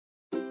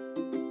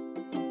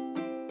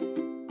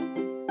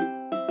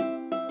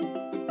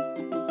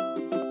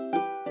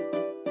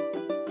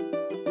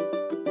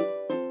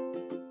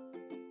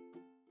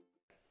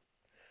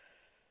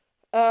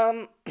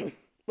Um,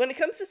 when it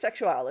comes to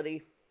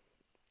sexuality,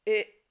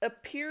 it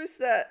appears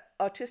that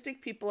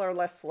autistic people are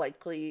less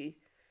likely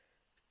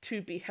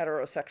to be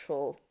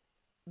heterosexual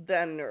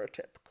than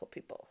neurotypical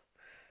people.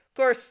 Of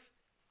course,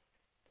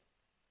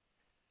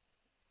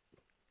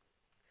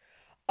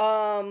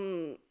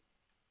 um,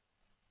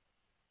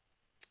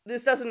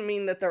 this doesn't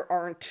mean that there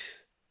aren't,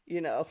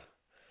 you know,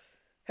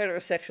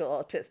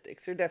 heterosexual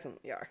autistics. There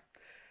definitely are.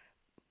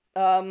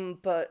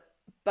 But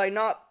by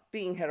not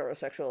being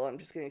heterosexual, I'm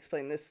just going to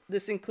explain this.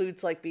 This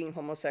includes like being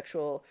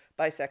homosexual,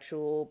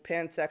 bisexual,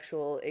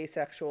 pansexual,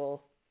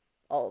 asexual,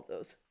 all of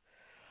those.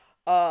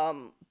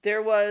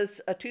 There was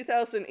a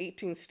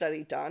 2018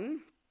 study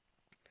done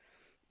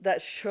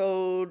that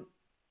showed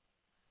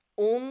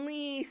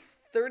only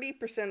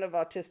 30% of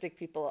autistic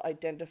people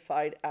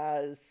identified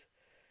as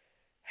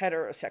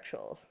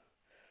heterosexual,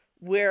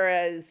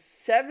 whereas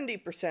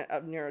 70%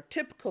 of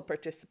neurotypical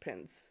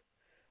participants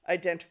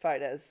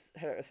identified as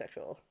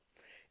heterosexual.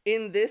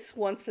 In this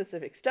one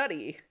specific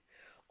study,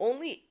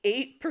 only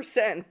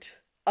 8%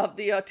 of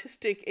the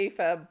autistic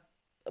AFAB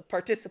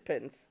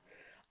participants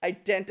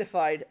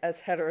identified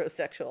as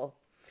heterosexual.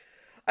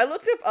 I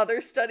looked up other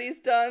studies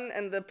done,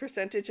 and the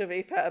percentage of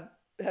AFAB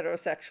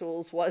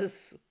heterosexuals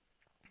was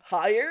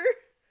higher.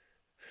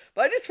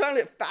 But I just found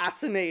it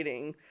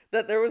fascinating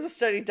that there was a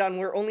study done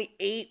where only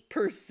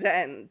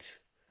 8%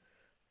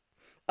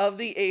 of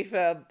the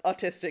AFAB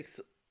autistics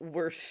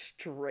were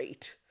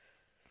straight.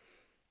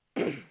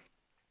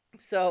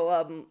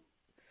 So,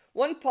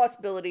 one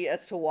possibility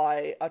as to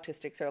why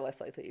autistics are less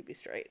likely to be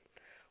straight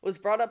was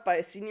brought up by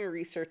a senior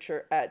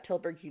researcher at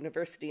Tilburg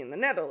University in the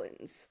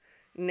Netherlands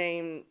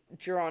named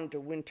Jeroen de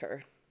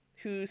Winter,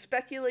 who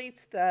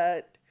speculates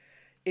that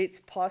it's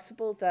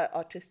possible that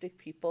autistic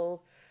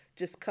people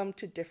just come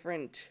to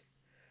different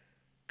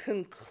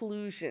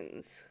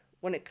conclusions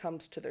when it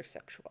comes to their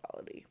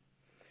sexuality.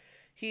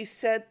 He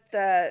said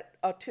that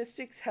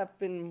autistics have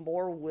been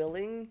more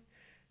willing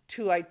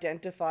to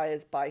identify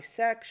as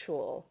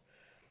bisexual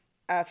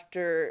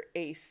after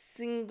a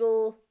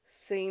single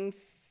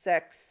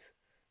same-sex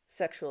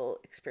sexual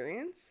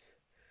experience,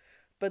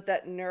 but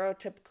that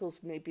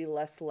neurotypicals may be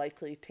less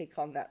likely to take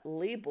on that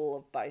label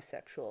of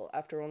bisexual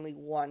after only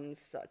one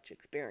such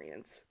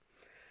experience.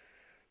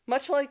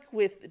 Much like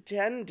with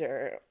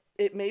gender,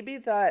 it may be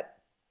that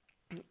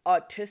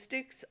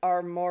autistics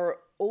are more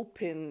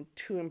open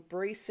to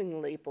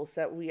embracing labels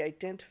that we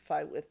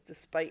identify with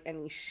despite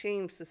any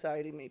shame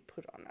society may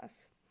put on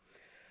us.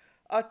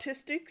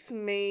 Autistics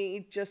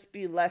may just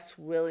be less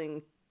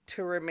willing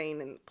to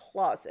remain in the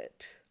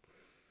closet.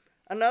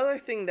 Another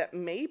thing that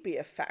may be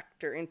a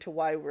factor into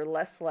why we're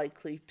less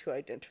likely to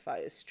identify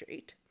as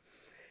straight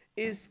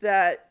is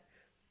that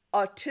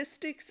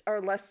autistics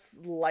are less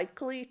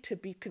likely to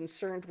be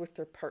concerned with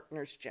their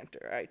partner's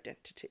gender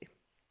identity.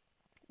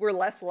 We're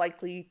less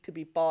likely to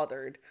be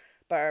bothered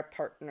by our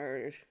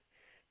partners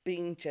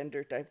being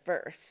gender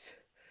diverse.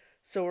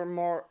 So we're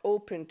more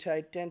open to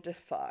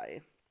identify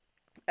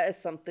as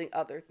something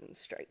other than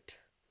straight.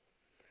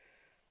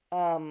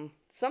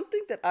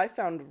 Something that I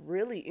found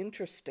really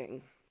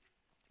interesting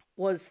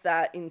was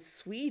that in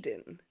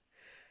Sweden,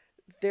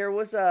 there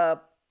was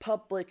a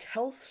public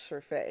health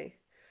survey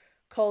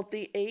called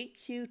the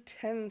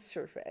AQ10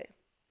 survey,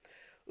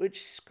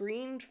 which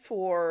screened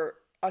for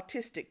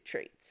autistic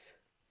traits.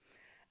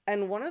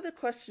 And one of the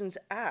questions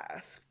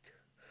asked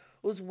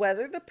was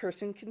whether the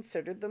person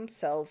considered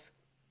themselves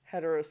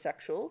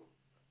heterosexual,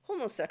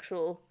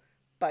 homosexual,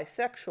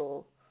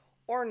 bisexual,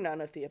 or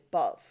none of the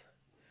above.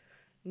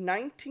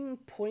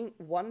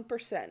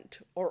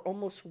 19.1%, or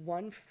almost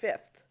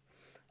 1/5,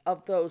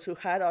 of those who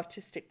had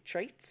autistic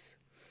traits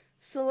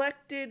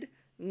selected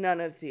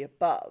none of the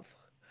above,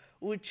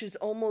 which is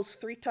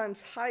almost 3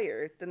 times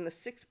higher than the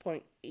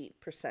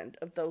 6.8%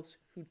 of those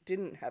who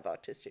didn't have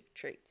autistic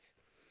traits.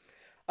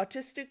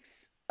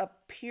 Autistics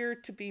appear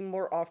to be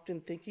more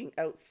often thinking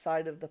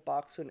outside of the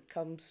box when it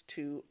comes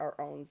to our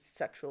own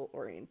sexual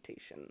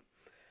orientation.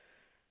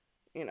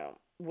 You know,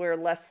 we're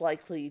less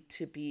likely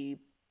to be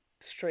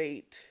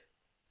straight,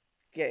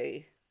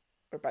 gay,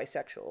 or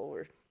bisexual,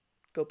 or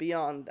go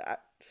beyond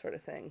that sort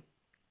of thing.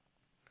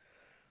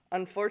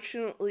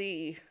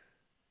 Unfortunately,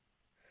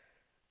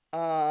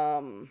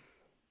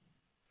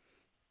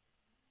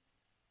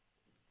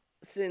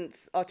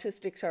 since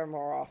autistics are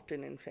more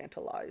often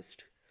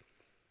infantilized,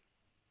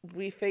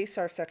 we face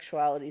our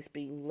sexualities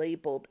being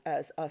labeled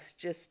as us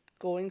just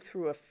going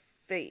through a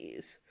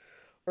phase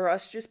or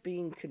us just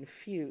being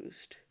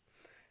confused.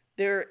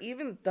 There are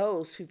even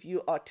those who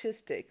view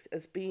autistics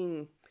as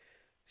being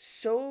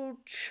so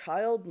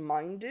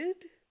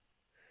child-minded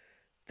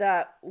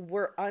that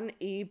we're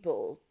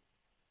unable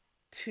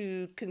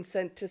to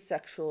consent to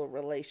sexual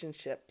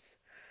relationships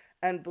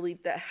and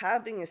believe that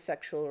having a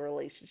sexual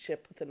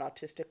relationship with an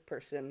autistic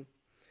person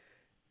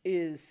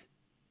is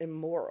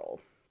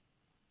immoral.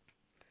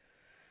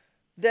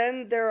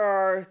 Then there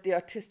are the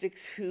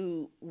autistics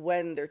who,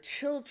 when they're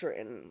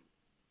children,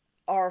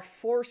 are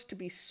forced to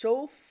be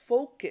so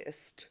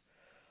focused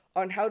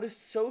on how to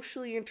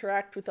socially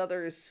interact with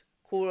others,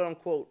 quote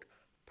unquote,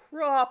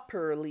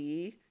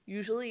 properly,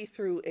 usually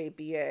through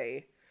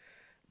ABA,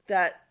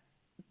 that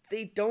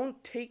they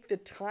don't take the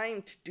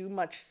time to do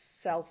much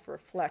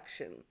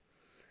self-reflection.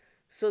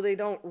 So they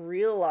don't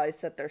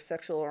realize that their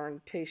sexual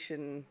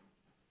orientation,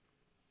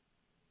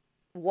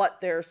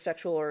 what their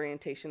sexual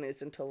orientation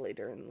is until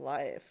later in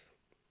life.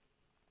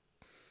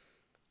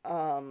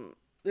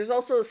 There's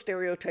also a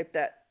stereotype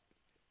that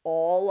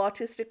all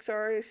autistics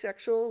are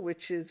asexual,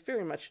 which is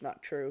very much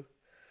not true.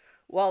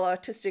 While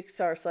autistics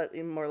are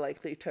slightly more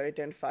likely to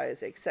identify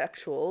as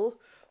asexual,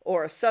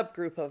 or a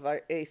subgroup of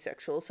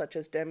asexual, such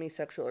as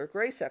demisexual or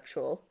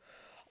graysexual,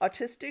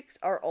 autistics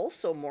are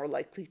also more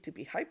likely to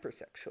be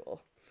hypersexual.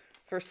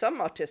 For some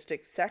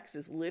autistics, sex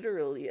is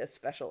literally a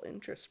special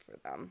interest for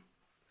them.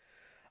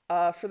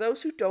 For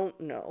those who don't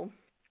know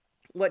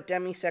what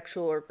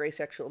demisexual or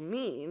graysexual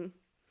mean,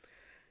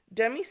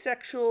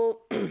 demisexual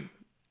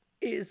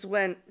is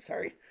when,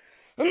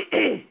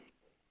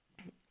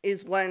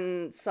 is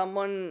when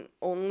someone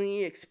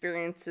only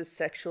experiences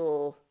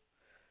sexual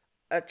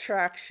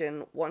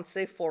attraction once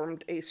they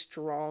formed a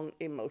strong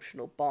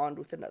emotional bond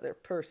with another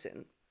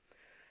person.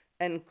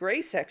 And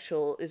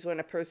graysexual is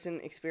when a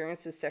person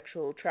experiences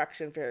sexual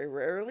attraction very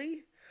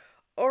rarely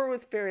or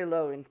with very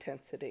low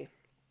intensity.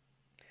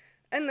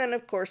 And then,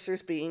 of course,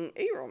 there's being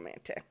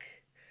aromantic.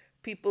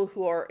 People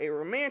who are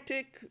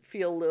aromantic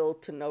feel little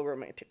to no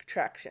romantic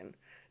attraction.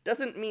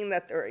 Doesn't mean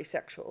that they're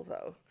asexual,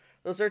 though.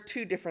 Those are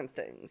two different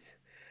things.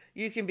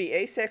 You can be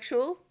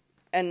asexual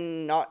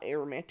and not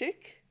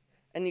aromantic,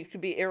 and you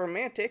can be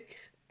aromantic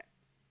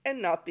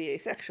and not be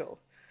asexual.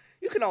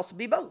 You can also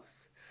be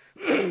both.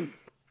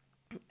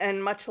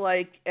 And much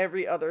like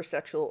every other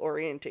sexual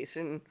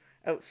orientation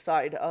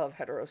outside of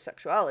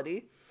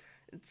heterosexuality,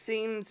 it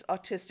seems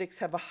autistics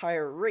have a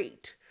higher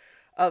rate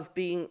of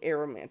being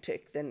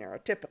aromantic than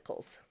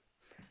neurotypicals.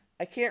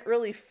 I can't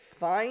really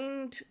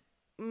find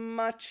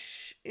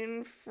much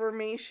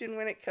information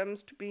when it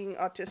comes to being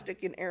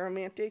autistic and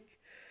aromantic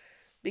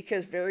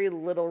because very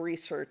little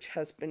research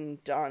has been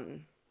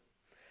done.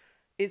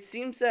 It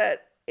seems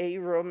that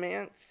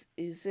aromance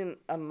isn't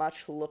a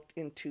much looked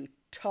into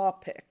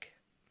topic.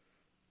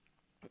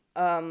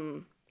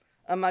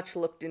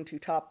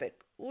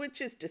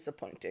 Which is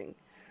disappointing.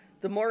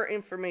 The more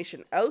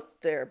information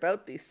out there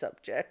about these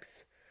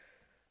subjects,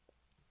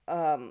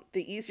 the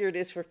easier it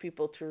is for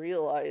people to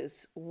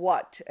realize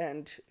what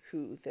and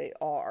who they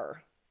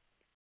are.